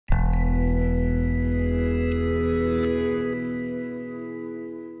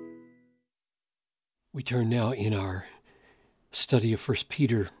We turn now in our study of 1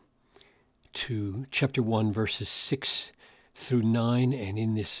 Peter to chapter 1, verses 6 through 9. And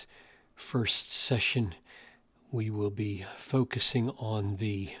in this first session, we will be focusing on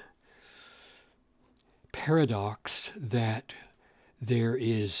the paradox that there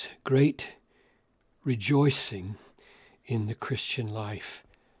is great rejoicing in the Christian life,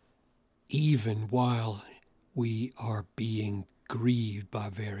 even while we are being grieved by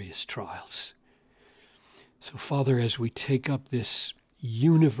various trials. So, Father, as we take up this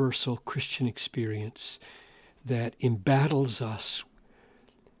universal Christian experience that embattles us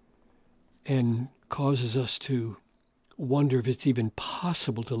and causes us to wonder if it's even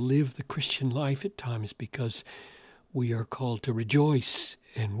possible to live the Christian life at times because we are called to rejoice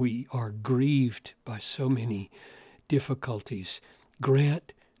and we are grieved by so many difficulties,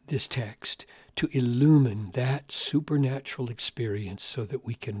 grant this text to illumine that supernatural experience so that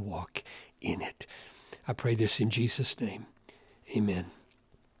we can walk in it. I pray this in Jesus' name. Amen.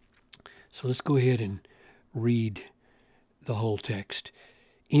 So let's go ahead and read the whole text.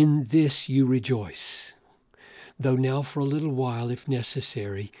 In this you rejoice, though now for a little while, if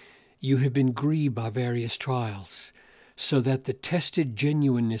necessary, you have been grieved by various trials, so that the tested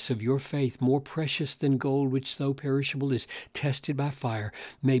genuineness of your faith, more precious than gold, which though perishable is tested by fire,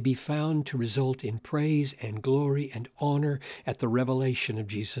 may be found to result in praise and glory and honor at the revelation of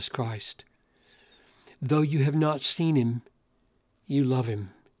Jesus Christ. Though you have not seen him, you love him.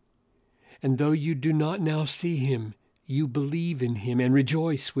 And though you do not now see him, you believe in him and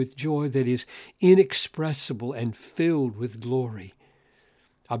rejoice with joy that is inexpressible and filled with glory,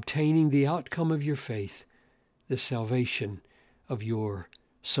 obtaining the outcome of your faith, the salvation of your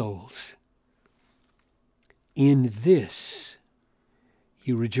souls. In this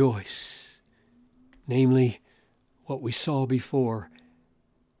you rejoice, namely what we saw before,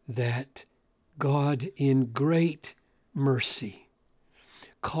 that God in great mercy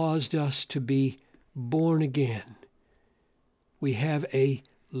caused us to be born again. We have a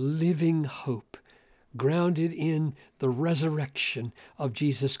living hope grounded in the resurrection of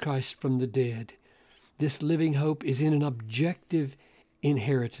Jesus Christ from the dead. This living hope is in an objective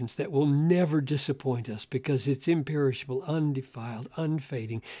inheritance that will never disappoint us because it's imperishable, undefiled,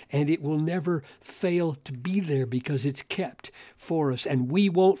 unfading, and it will never fail to be there because it's kept for us. And we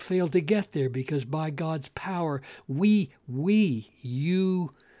won't fail to get there because by God's power,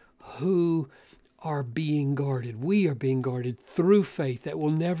 you who are being guarded, we are being guarded through faith that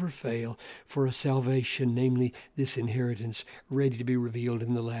will never fail for a salvation, namely this inheritance ready to be revealed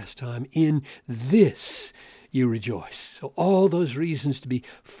in the last time. In this you rejoice. So all those reasons to be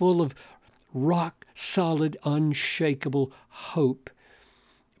full of rock solid, unshakable hope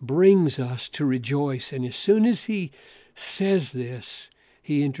brings us to rejoice. And as soon as he says this,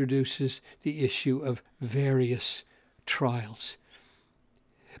 he introduces the issue of various trials.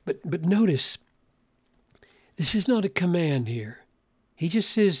 But notice, this is not a command here. He just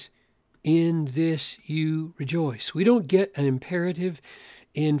says, in this you rejoice. We don't get an imperative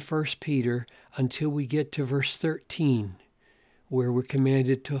in 1 Peter until we get to verse 13, where we're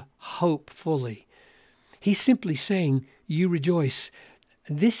commanded to hope fully. He's simply saying, you rejoice.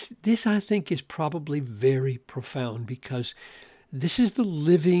 This I think is probably very profound because this is the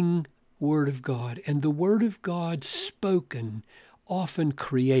living Word of God, and the Word of God spoken often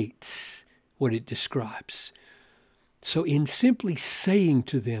creates what it describes. So in simply saying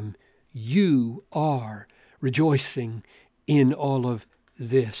to them, you are rejoicing in all of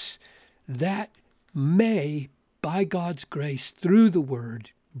this, that may, by God's grace, through the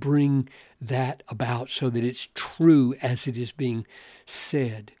Word, bring that about so that it's true as it is being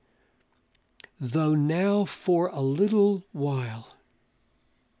said. Though now for a little while,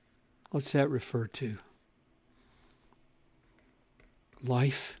 what's that refer to?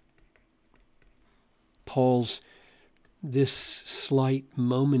 Life. Paul's this slight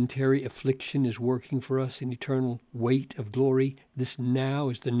momentary affliction is working for us in eternal weight of glory. This now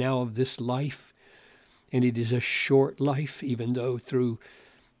is the now of this life. And it is a short life, even though through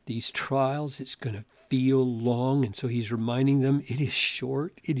these trials it's going to feel long. And so he's reminding them it is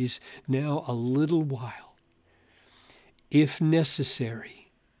short. It is now a little while. If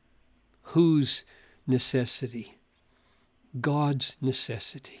necessary. Whose necessity? God's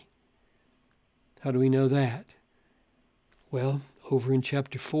necessity. How do we know that? Well, over in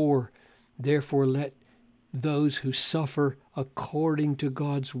chapter 4, therefore let those who suffer according to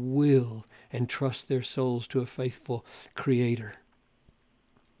God's will entrust their souls to a faithful Creator.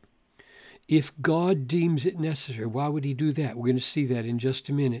 If God deems it necessary, why would he do that? We're going to see that in just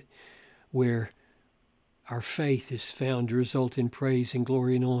a minute, where our faith is found to result in praise and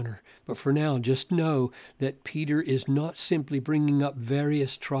glory and honor. But for now, just know that Peter is not simply bringing up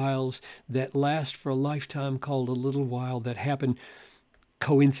various trials that last for a lifetime called a little while, that happen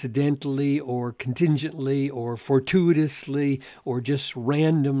coincidentally or contingently or fortuitously or just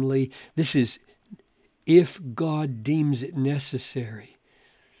randomly. This is if God deems it necessary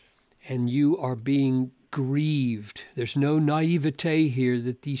and you are being grieved. There's no naivete here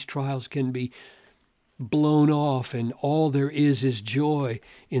that these trials can be blown off and all there is joy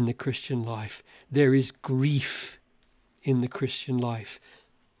in the Christian life. There is grief in the Christian life.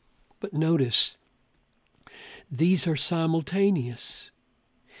 But notice, these are simultaneous.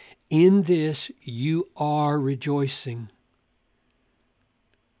 In this you are rejoicing,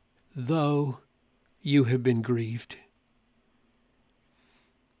 though you have been grieved.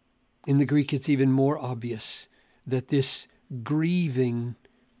 In the Greek, it's even more obvious that this grieving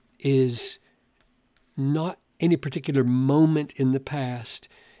is not any particular moment in the past.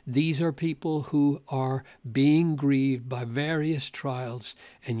 These are people who are being grieved by various trials,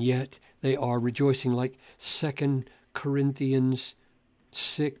 and yet they are rejoicing, like 2 Corinthians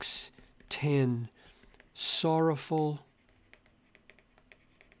 6:10. Sorrowful,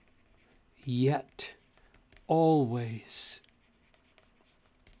 yet always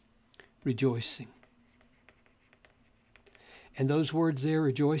rejoicing. And those words there,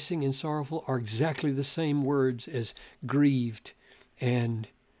 rejoicing and sorrowful, are exactly the same words as grieved and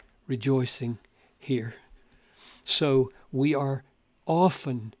rejoicing here. So we are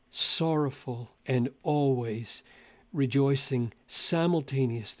often sorrowful and always rejoicing,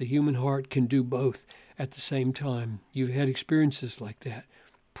 simultaneous. The human heart can do both at the same time. You've had experiences like that,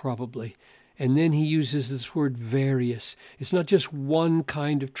 probably. And then he uses this word various. It's not just one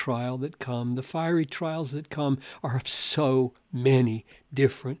kind of trial that come. The fiery trials that come are of so many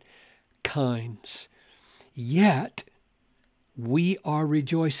different kinds. Yet, we are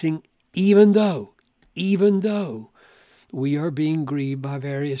rejoicing even though we are being grieved by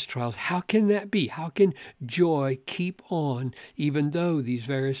various trials. How can that be? How can joy keep on even though these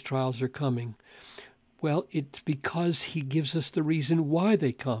various trials are coming? Well, it's because he gives us the reason why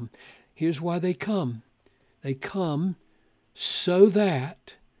they come. Here's why they come. They come so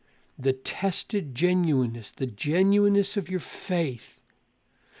that the tested genuineness, the genuineness of your faith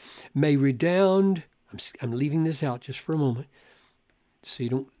may redound. I'm leaving this out just for a moment so you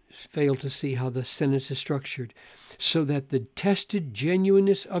don't fail to see how the sentence is structured. So that the tested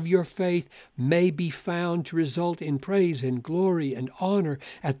genuineness of your faith may be found to result in praise and glory and honor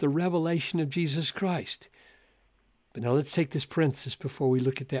at the revelation of Jesus Christ. But now let's take this parenthesis before we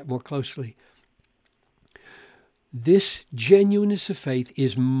look at that more closely. This genuineness of faith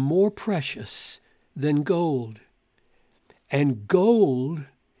is more precious than gold. And gold,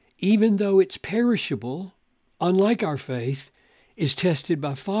 even though it's perishable, unlike our faith, is tested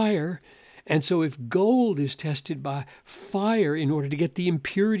by fire. And so if gold is tested by fire in order to get the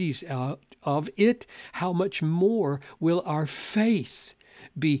impurities out of it, how much more will our faith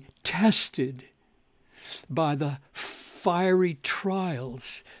be tested by the fiery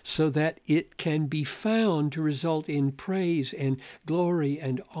trials so that it can be found to result in praise and glory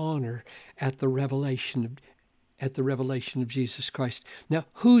and honor at the revelation of Jesus Christ. Now,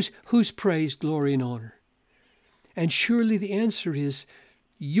 whose praise, glory, and honor? And surely the answer is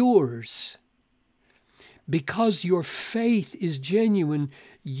yours. Because your faith is genuine,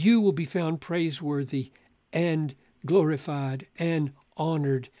 you will be found praiseworthy and glorified and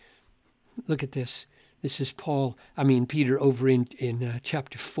honored. Look at this. This is Peter over in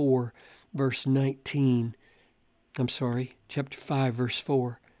chapter 4, verse 19. Chapter 5, verse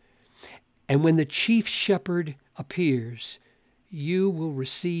 4. And when the chief shepherd appears, you will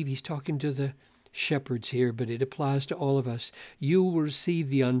receive, he's talking to the shepherds here, but it applies to all of us. You will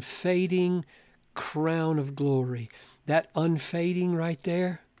receive the unfading crown of glory. That unfading right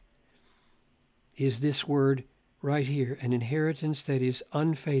there is this word right here, an inheritance that is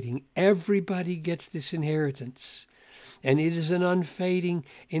unfading. Everybody gets this inheritance, and it is an unfading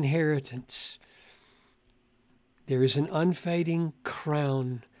inheritance. There is an unfading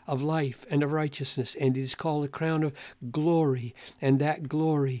crown of life and of righteousness, and it is called a crown of glory, and that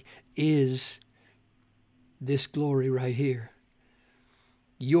glory is this glory right here.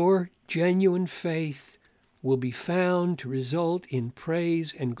 Your genuine faith will be found to result in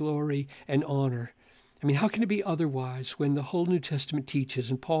praise and glory and honor. I mean, how can it be otherwise when the whole New Testament teaches,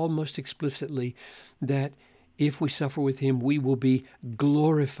 and Paul most explicitly, that if we suffer with him, we will be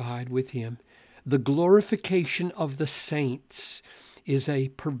glorified with him? The glorification of the saints is a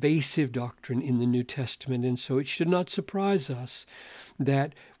pervasive doctrine in the New Testament. And so it should not surprise us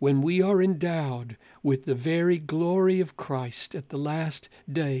that when we are endowed with the very glory of Christ at the last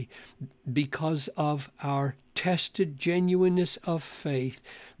day, because of our tested genuineness of faith,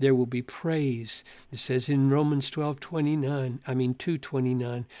 there will be praise. It says in Romans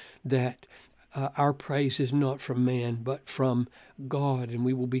 2:29, that our praise is not from man, but from God, and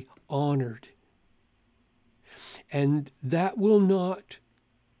we will be honored. And that will not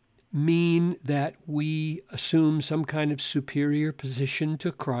mean that we assume some kind of superior position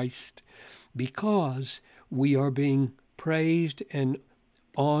to Christ, because we are being praised and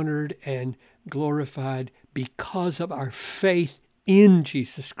honored and glorified because of our faith in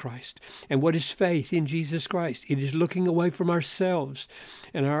Jesus Christ. And what is faith in Jesus Christ? It is looking away from ourselves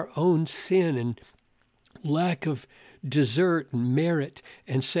and our own sin and lack of desert and merit,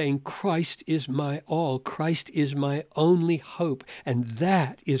 and saying, Christ is my all. Christ is my only hope. And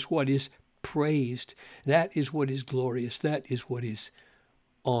that is what is praised. That is what is glorious. That is what is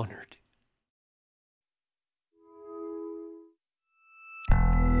honored.